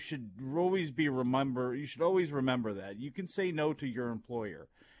 and you should always remember that. You can say no to your employer.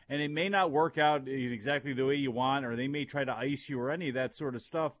 And it may not work out exactly the way you want, or they may try to ice you or any of that sort of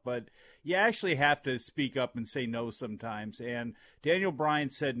stuff, but you actually have to speak up and say no sometimes. And Daniel Bryan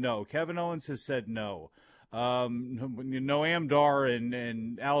said no. Kevin Owens has said no. Noam Dar and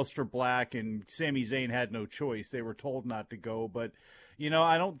Aleister Black and Sami Zayn had no choice. They were told not to go, but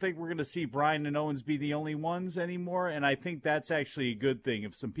I don't think we're going to see Bryan and Owens be the only ones anymore, and I think that's actually a good thing.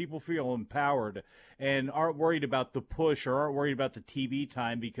 If some people feel empowered and aren't worried about the push or aren't worried about the TV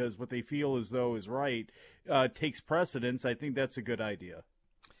time because what they feel as though is right takes precedence, I think that's a good idea.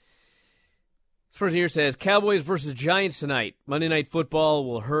 This person here says, Cowboys versus Giants tonight. Monday Night Football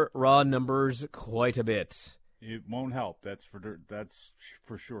will hurt Raw numbers quite a bit. It won't help. That's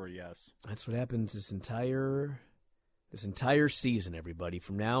for sure, yes. That's what happens this entire season, everybody,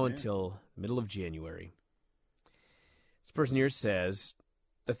 from now until middle of January. This person here says,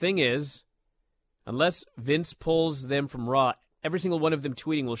 the thing is, unless Vince pulls them from Raw, every single one of them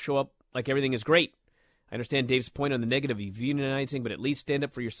tweeting will show up like everything is great. I understand Dave's point on the negative of unionizing, but at least stand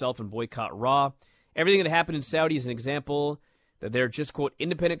up for yourself and boycott Raw. Everything that happened in Saudi is an example that they're just, quote,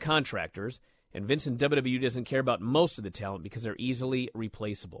 independent contractors, and Vince and WWE doesn't care about most of the talent because they're easily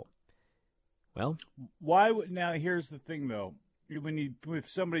replaceable. Well, now here's the thing, though. If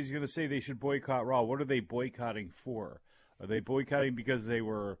somebody's going to say they should boycott Raw, what are they boycotting for? Are they boycotting because they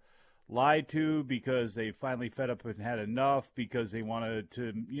were lied to, because they finally fed up and had enough, because they wanted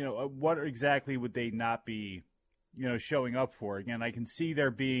to, what exactly would they not be, showing up for? Again, I can see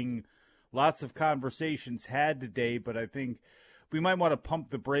there being lots of conversations had today, but I think we might want to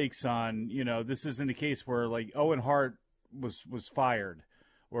pump the brakes on, this isn't a case where, like, Owen Hart was fired.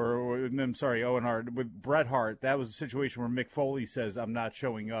 Owen Hart. With Bret Hart, that was a situation where Mick Foley says, I'm not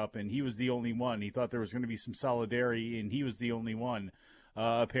showing up, and he was the only one. He thought there was going to be some solidarity, and he was the only one.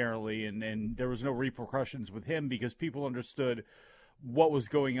 Apparently, and there was no repercussions with him because people understood what was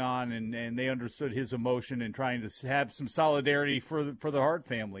going on, and they understood his emotion and trying to have some solidarity for the Hart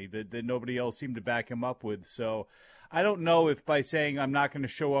family that nobody else seemed to back him up with. So I don't know if by saying I'm not going to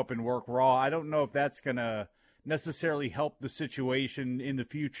show up and work Raw, I don't know if that's going to necessarily help the situation in the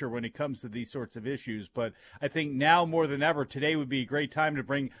future when it comes to these sorts of issues. But I think now more than ever, today would be a great time to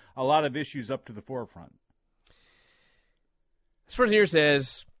bring a lot of issues up to the forefront. This person here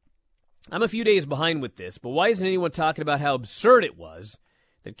says, I'm a few days behind with this, but why isn't anyone talking about how absurd it was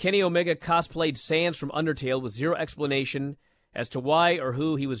that Kenny Omega cosplayed Sans from Undertale with zero explanation as to why or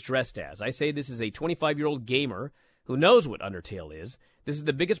who he was dressed as? I say this is a 25-year-old gamer who knows what Undertale is. This is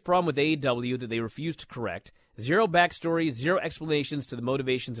the biggest problem with AEW that they refuse to correct. Zero backstory, zero explanations to the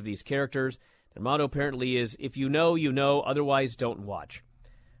motivations of these characters. Their motto apparently is, if you know, you know, otherwise don't watch.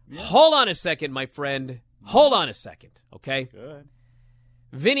 Yeah. Hold on a second, my friend. Hold on a second, okay? Good.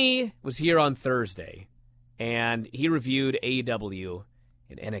 Vinny was here on Thursday, and he reviewed AEW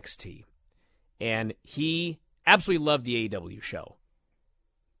and NXT. And he absolutely loved the AEW show.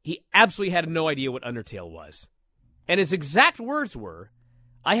 He absolutely had no idea what Undertale was. And his exact words were,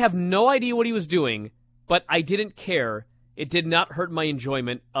 I have no idea what he was doing, but I didn't care. It did not hurt my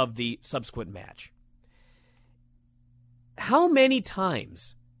enjoyment of the subsequent match. How many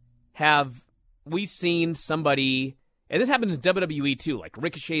times have we seen somebody, and this happens in WWE too, like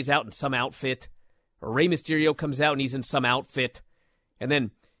Ricochet's out in some outfit, or Rey Mysterio comes out and he's in some outfit, and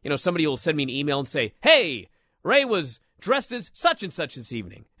then, somebody will send me an email and say, hey, Rey was dressed as such and such this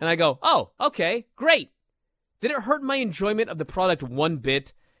evening. And I go, oh, okay, great. Did it hurt my enjoyment of the product one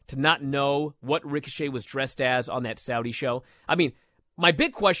bit to not know what Ricochet was dressed as on that Saudi show? I mean, my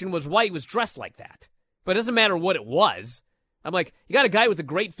big question was why he was dressed like that. But it doesn't matter what it was. I'm like, you got a guy with a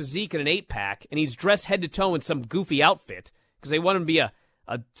great physique and an 8-pack, and he's dressed head to toe in some goofy outfit because they want him to be a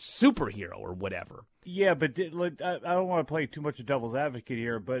superhero or whatever. Yeah, but I don't want to play too much of devil's advocate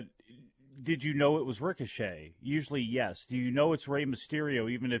here, but did you know it was Ricochet? Usually, yes. Do you know it's Rey Mysterio,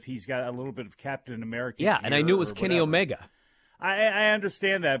 even if he's got a little bit of Captain America? Yeah, and I knew it was Kenny Omega. I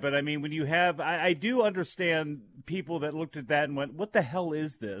understand that, but I mean, when you have, I do understand people that looked at that and went, what the hell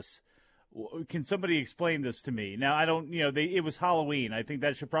is this? Can somebody explain this to me? Now, I don't, it was Halloween. I think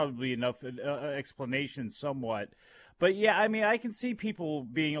that should probably be enough explanation somewhat. But, yeah, I mean, I can see people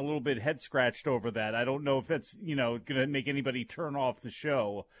being a little bit head-scratched over that. I don't know if that's, going to make anybody turn off the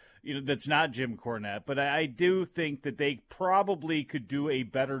show, that's not Jim Cornette. But I do think that they probably could do a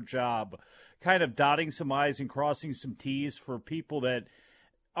better job kind of dotting some I's and crossing some T's for people that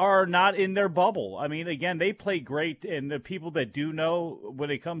are not in their bubble. I mean, again, they play great, and the people that do know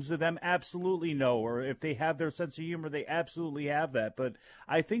when it comes to them absolutely know, or if they have their sense of humor, they absolutely have that. But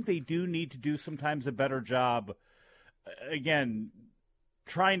I think they do need to do sometimes a better job, again,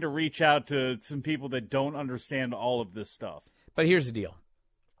 trying to reach out to some people that don't understand all of this stuff. But here's the deal,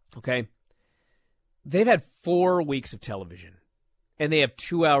 okay? They've had 4 weeks of television, and they have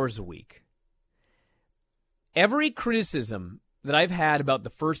 2 hours a week. Every criticism that I've had about the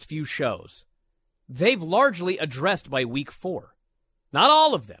first few shows, they've largely addressed by week 4. Not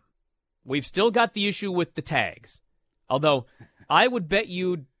all of them. We've still got the issue with the tags. Although, I would bet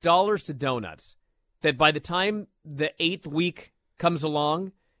you dollars to donuts that by the time the 8th week comes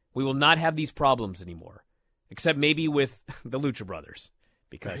along, we will not have these problems anymore, except maybe with the Lucha Brothers,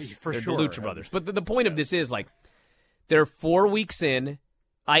 because For they're sure. the Lucha Brothers. But the point of this is, like, they're 4 weeks in.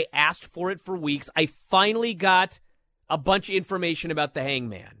 I asked for it for weeks. I finally got a bunch of information about the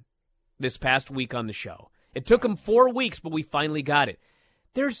Hangman this past week on the show. It took them 4 weeks, but we finally got it.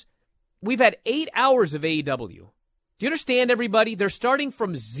 We've had 8 hours of AEW. Do you understand, everybody? They're starting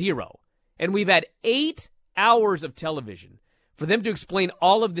from 0, and we've had 8 hours of television for them to explain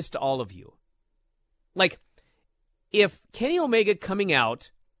all of this to all of you. Like, if Kenny Omega coming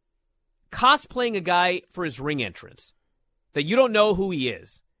out, cosplaying a guy for his ring entrance, that you don't know who he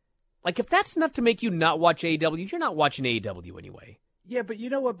is, like, if that's enough to make you not watch AEW, you're not watching AEW anyway. Yeah, but you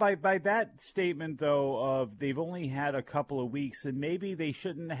know what? By that statement, though, of they've only had a couple of weeks, and maybe they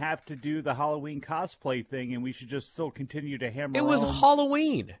shouldn't have to do the Halloween cosplay thing, and we should just still continue to hammer. It was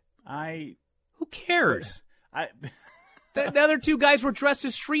Halloween. Who cares? The other two guys were dressed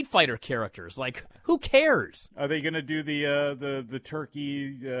as Street Fighter characters. Like, who cares? Are they going to do the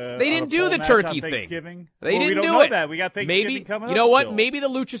turkey? They didn't do the match turkey on thing. Thanksgiving? They Well, didn't we don't do know it. that. We got Thanksgiving coming up. You know what? still. Maybe the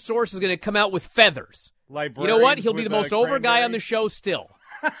Luchasaurus is going to come out with feathers. You know what? Librarians He'll be the with, most over guy cranberry. on the show still.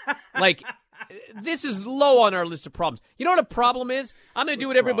 Like, this is low on our list of problems. You know what a problem is? I'm going to do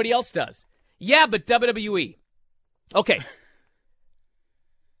what everybody else does. Yeah, but WWE. Okay.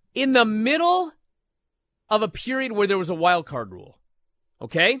 In the middle of a period where there was a wild card rule,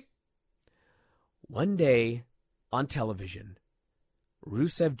 okay? One day on television,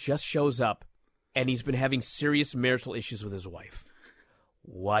 Rusev just shows up, and he's been having serious marital issues with his wife.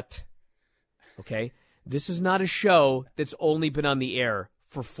 What? Okay? This is not a show that's only been on the air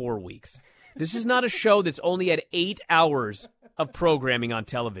for 4 weeks. This is not a show that's only had 8 hours of programming on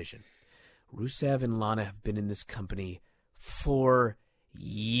television. Rusev and Lana have been in this company for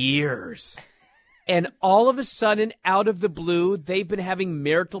years. And all of a sudden, out of the blue, they've been having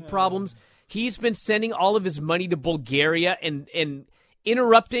marital problems. He's been sending all of his money to Bulgaria and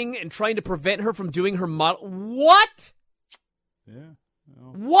interrupting and trying to prevent her from doing her model. What? Yeah.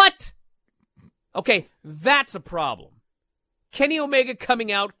 What? Okay, that's a problem. Kenny Omega coming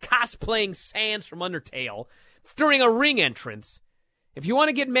out, cosplaying Sans from Undertale during a ring entrance. If you want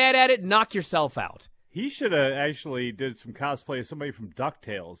to get mad at it, knock yourself out. He should have actually did some cosplay of somebody from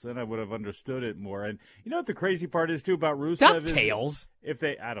DuckTales. Then I would have understood it more. And you know what the crazy part is, too, about Rusev? DuckTales?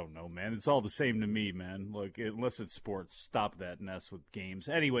 I don't know, man. It's all the same to me, man. Look, unless it's sports, stop that mess with games.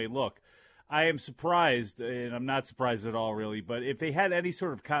 Anyway, look, I am surprised, and I'm not surprised at all, really, but if they had any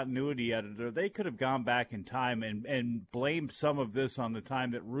sort of continuity editor, they could have gone back in time and blamed some of this on the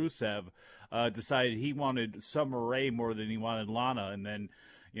time that Rusev decided he wanted Summer Rae more than he wanted Lana, and then,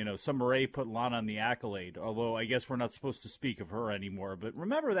 you know, Summer Rae put Lana on the accolade, although I guess we're not supposed to speak of her anymore. But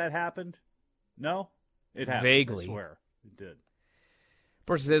remember that happened? No? It happened. Vaguely. I swear. It did.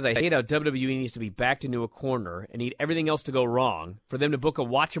 Person says, I hate how WWE needs to be backed into a corner and need everything else to go wrong for them to book a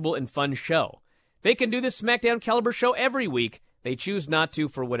watchable and fun show. They can do this SmackDown caliber show every week. They choose not to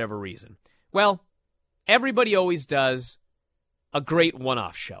for whatever reason. Well, everybody always does a great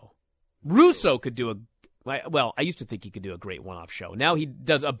one-off show. Russo could do I used to think he could do a great one-off show. Now he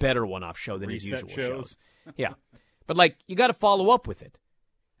does a better one-off show than his usual shows. Yeah. But, like, you got to follow up with it.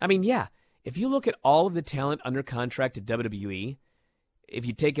 I mean, yeah, if you look at all of the talent under contract at WWE, if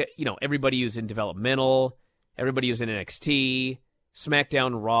you take everybody who's in developmental, everybody who's in NXT,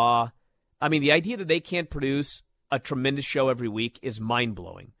 SmackDown, Raw, I mean, the idea that they can't produce a tremendous show every week is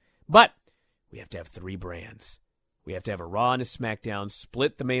mind-blowing. But we have to have 3 brands. We have to have a Raw and a SmackDown,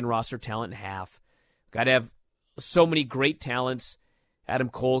 split the main roster talent in half. Got to have so many great talents. Adam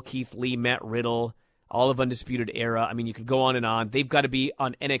Cole, Keith Lee, Matt Riddle, all of Undisputed Era. I mean, you could go on and on. They've got to be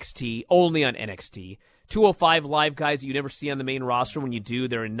on NXT, only on NXT. 205 Live guys that you never see on the main roster. When you do,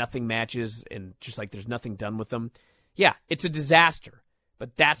 they're in nothing matches and just like there's nothing done with them. Yeah, it's a disaster,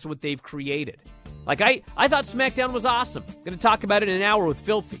 but that's what they've created. Like, I thought SmackDown was awesome. Going to talk about it in an hour with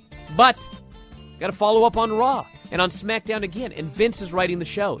Filthy. But got to follow up on Raw and on SmackDown again, and Vince is writing the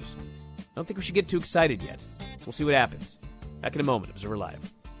shows. I don't think we should get too excited yet. We'll see what happens. Back in a moment. Observer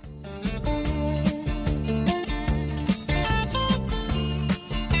Live.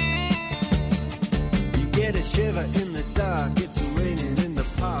 Get a shiver in the dark, it's raining in the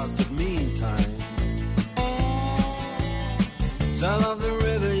park, but meantime, sound of the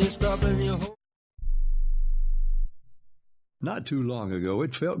river, you stop and you hold. Not too long ago,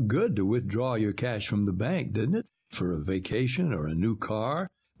 it felt good to withdraw your cash from the bank, didn't it? For a vacation or a new car.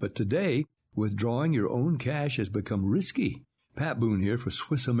 But today, withdrawing your own cash has become risky. Pat Boone here for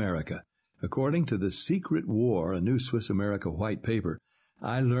Swiss America. According to The Secret War, a new Swiss America white paper,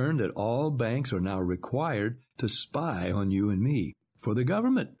 I learned that all banks are now required to spy on you and me for the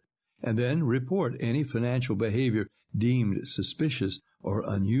government, and then report any financial behavior deemed suspicious or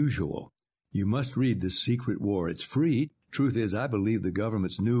unusual. You must read The Secret War. It's free. Truth is, I believe the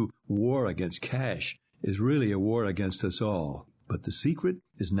government's new war against cash is really a war against us all. But the secret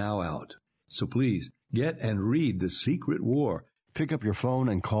is now out. So please, get and read The Secret War. Pick up your phone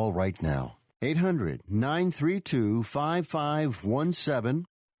and call right now. 800-932-5517.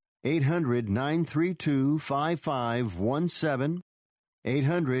 800-932-5517.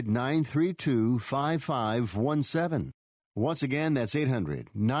 800-932-5517. Once again, that's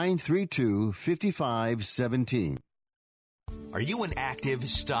 800-932-5517. Are you an active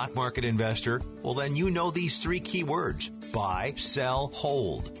stock market investor? Well, then you know these three key words: buy, sell,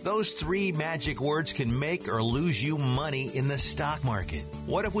 hold. Those three magic words can make or lose you money in the stock market.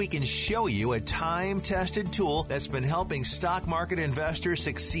 What if we can show you a time-tested tool that's been helping stock market investors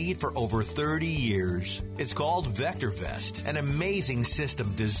succeed for over 30 years? It's called VectorVest, an amazing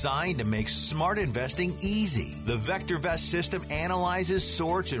system designed to make smart investing easy. The VectorVest system analyzes,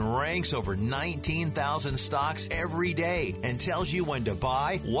 sorts, and ranks over 19,000 stocks every day and tells you when to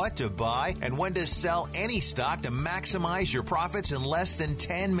buy, what to buy, and when to sell any stock to maximize your profits in less than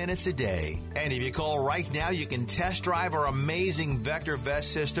 10 minutes a day. And if you call right now, you can test drive our amazing VectorVest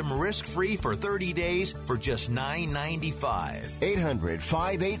system risk-free for 30 days for just $9.95.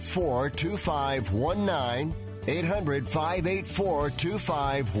 800-584-2519.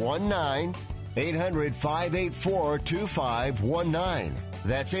 800-584-2519. 800-584-2519.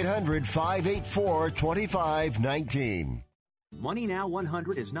 That's 800-584-2519. Money Now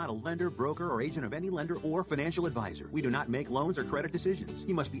 100 is not a lender, broker, or agent of any lender or financial advisor. We do not make loans or credit decisions.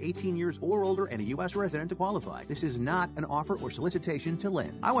 You must be 18 years or older and a U.S. resident to qualify. This is not an offer or solicitation to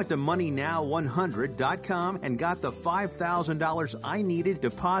lend. I went to MoneyNow100.com and got the $5,000 I needed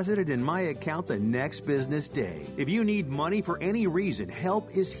deposited in my account the next business day. If you need money for any reason,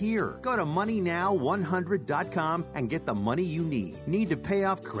 help is here. Go to MoneyNow100.com and get the money you need. Need to pay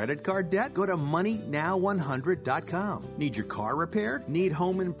off credit card debt? Go to MoneyNow100.com. Need your car repaired? Need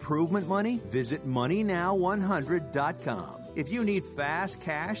home improvement money? Visit MoneyNow100.com. If you need fast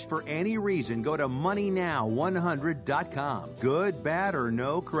cash for any reason, go to MoneyNow100.com. Good, bad, or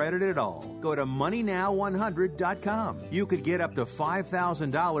no credit at all. Go to MoneyNow100.com. You could get up to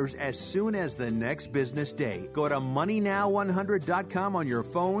 $5,000 as soon as the next business day. Go to MoneyNow100.com on your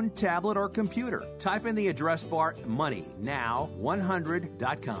phone, tablet, or computer. Type in the address bar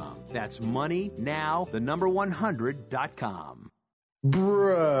MoneyNow100.com. That's MoneyNow100.com.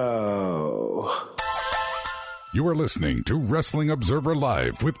 Bro. You are listening to Wrestling Observer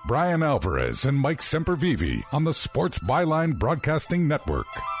Live with Bryan Alvarez and Mike Sempervive on the Sports Byline Broadcasting Network.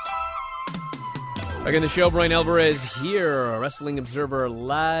 Back in the show, Bryan Alvarez here, Wrestling Observer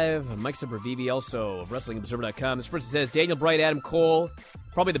Live. Mike Sempervive, also of WrestlingObserver.com. This person says, Daniel Bryan, Adam Cole,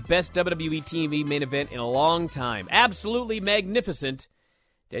 probably the best WWE TV main event in a long time. Absolutely magnificent.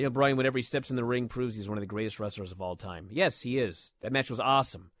 Daniel Bryan, whenever he steps in the ring, proves he's one of the greatest wrestlers of all time. Yes, he is. That match was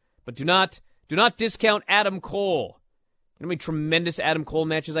awesome. But do not discount Adam Cole. You know how many tremendous Adam Cole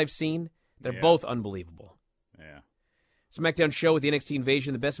matches I've seen? They're both unbelievable. Yeah. SmackDown show with the NXT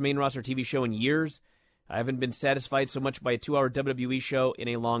Invasion, the best main roster TV show in years. I haven't been satisfied so much by a 2-hour WWE show in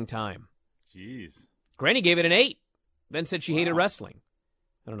a long time. Jeez. Granny gave it an 8, then said she hated wrestling.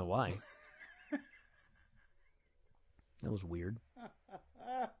 I don't know why. That was weird.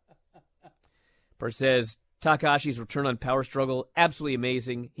 Person says, Takashi's return on Power Struggle, absolutely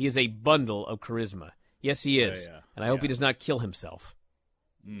amazing. He is a bundle of charisma. Yes, he is. Yeah. And I hope he does not kill himself.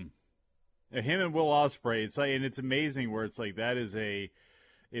 Him and Will Ospreay, it's like, and it's amazing where it's like that is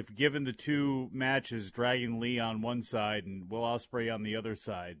if given the two matches, Dragon Lee on one side and Will Ospreay on the other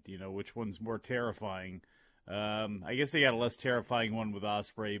side, which one's more terrifying? I guess they got a less terrifying one with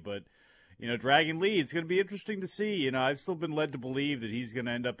Ospreay, but Dragon Lee, it's going to be interesting to see. I've still been led to believe that he's going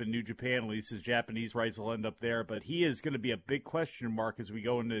to end up in New Japan. At least his Japanese rights will end up there. But he is going to be a big question mark as we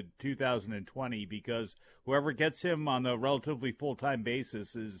go into 2020 because whoever gets him on a relatively full-time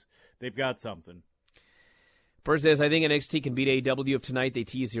basis they've got something. First says, I think NXT can beat AEW if tonight they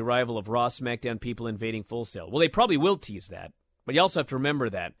tease the arrival of Raw SmackDown people invading Full Sail. Well, they probably will tease that. But you also have to remember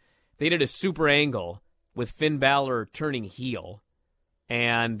that they did a super angle with Finn Balor turning heel.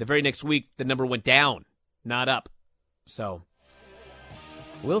 And the very next week, the number went down, not up. So,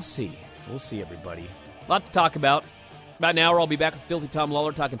 we'll see. We'll see, everybody. A lot to talk about. About an hour, I'll be back with Filthy Tom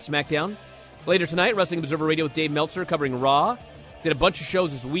Lawler talking SmackDown. Later tonight, Wrestling Observer Radio with Dave Meltzer covering Raw. Did a bunch of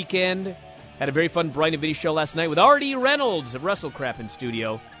shows this weekend. Had a very fun Bryan and Vinny show last night with R.D. Reynolds of WrestleCrap in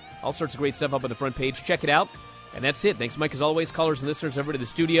studio. All sorts of great stuff up on the front page. Check it out. And that's it. Thanks, Mike, as always. Callers and listeners, everybody to the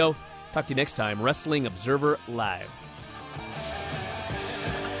studio. Talk to you next time. Wrestling Observer Live.